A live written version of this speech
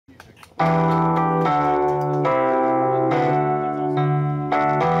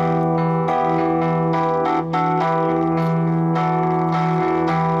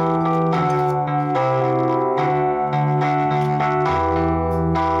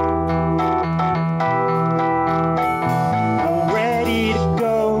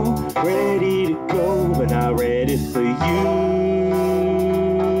For you,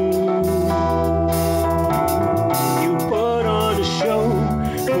 you put on a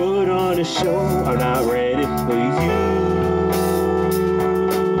show, I'm not ready for you.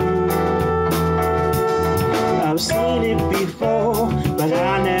 I've seen it before, but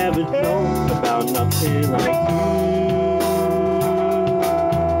I never know about nothing like you.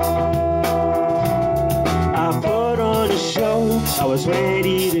 I put on a show, I was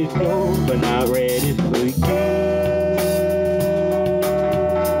ready to go, but not ready for you.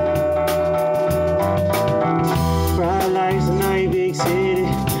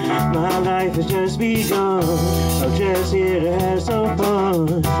 My life has just begun. I'm just here to have some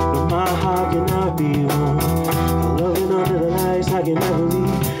fun, but my heart cannot be won. I'm loving under the lights, I can never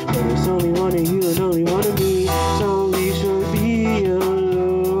leave, but it's only one of you and only one of me, so we should be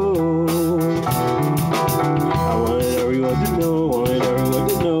alone. I wanted everyone to know,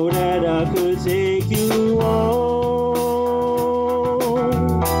 that I could take you home.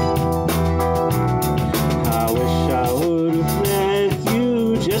 I wish I would have left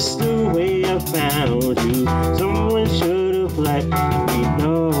you just the way I found you. Someone should have let me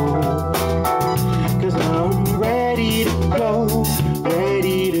know, 'cause I'm ready to go,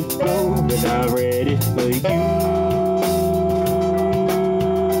 but not ready for you.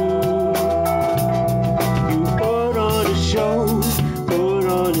 You put on a show,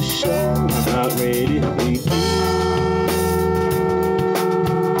 I'm not ready for you.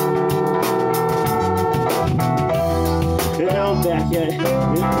 And I'm back at it,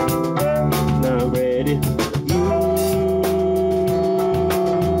 not ready for you.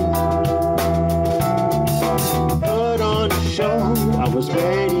 Put on a show, I was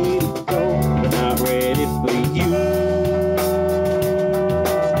ready to go, but not ready for you.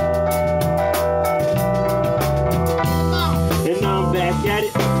 And I'm back at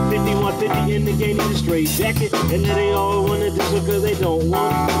it, 5150 in the game, need a straight jacket. And then they all wanna do it 'cause they don't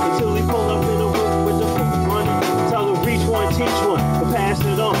want it, until we pull up in a whip with the money. Tell them reach one, teach one, but pass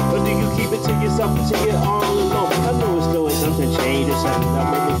it on. Or do you keep it to yourself until you're all alone? I know it's doing something changes, setting up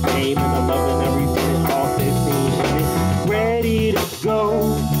in the game, and I'm loving every minute, all 15 minutes. Ready to go,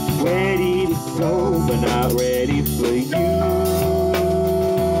 but not ready for you.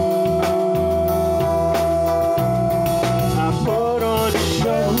 I put on a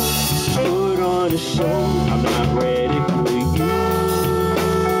show, I'm not ready for you.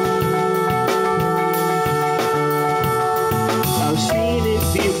 I've seen it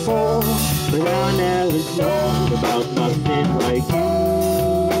before, but I never know about nothing like you.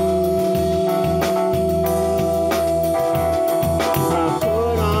 I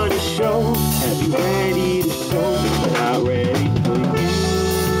put on a show, have you ready to go, but not ready for you.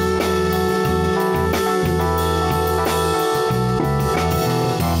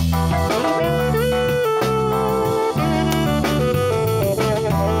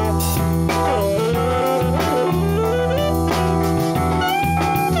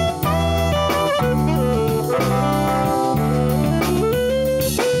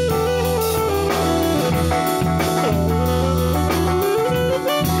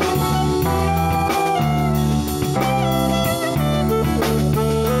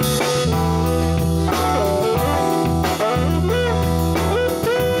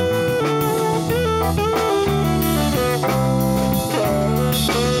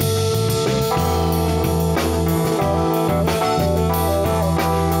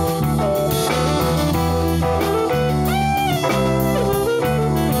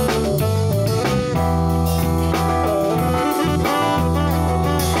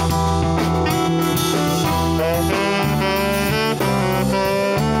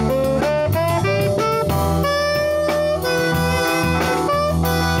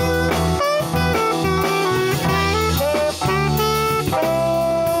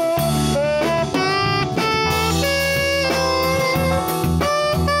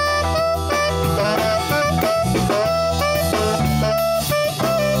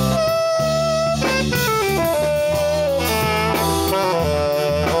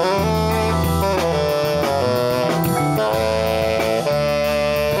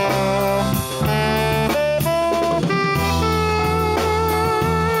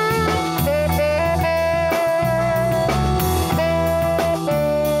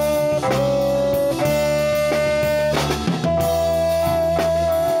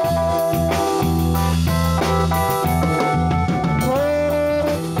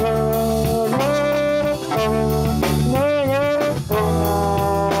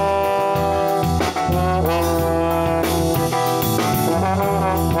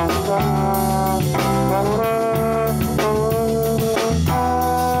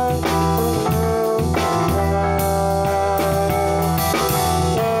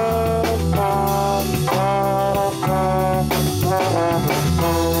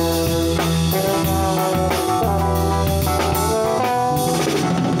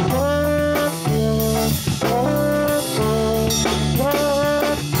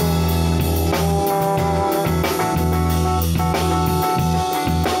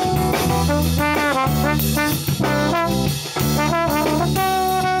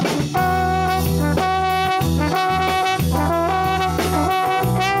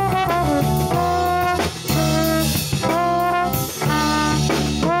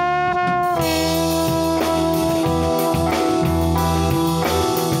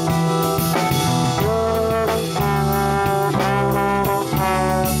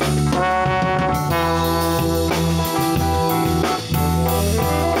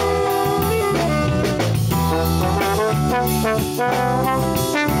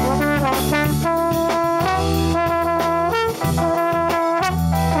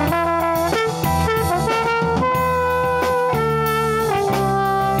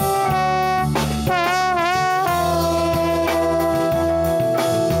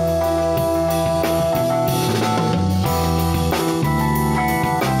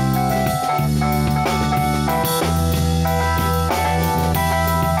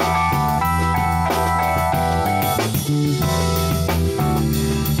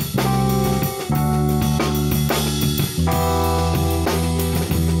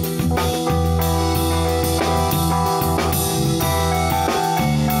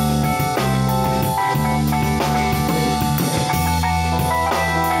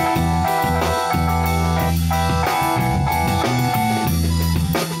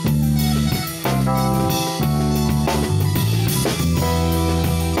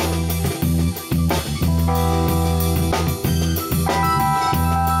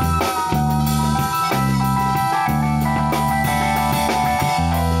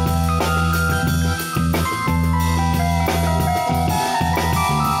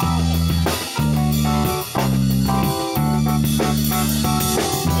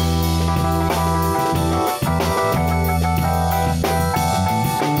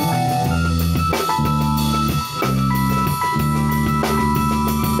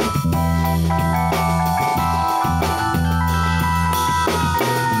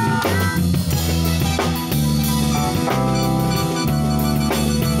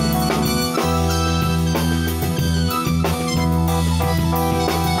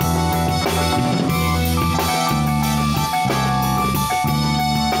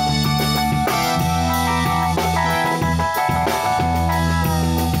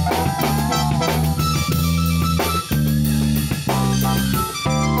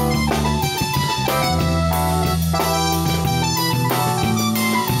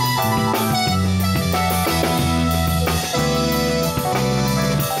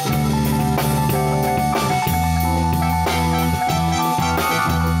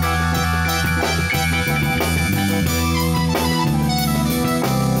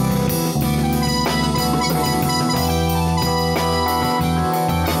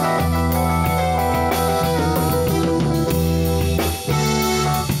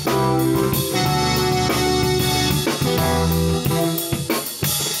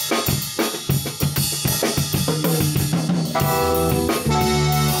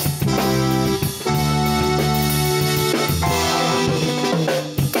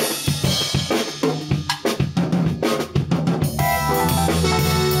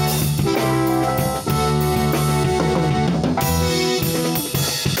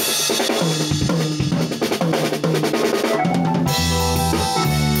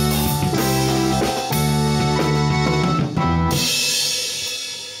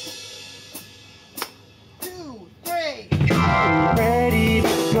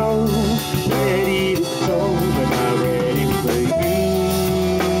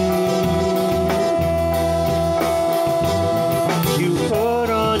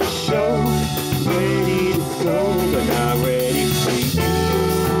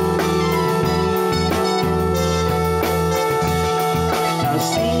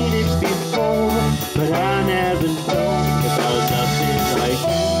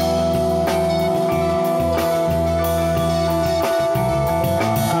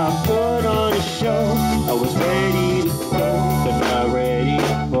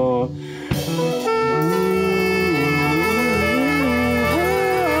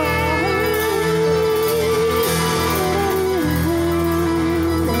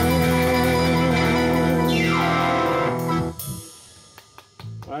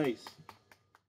 Nice.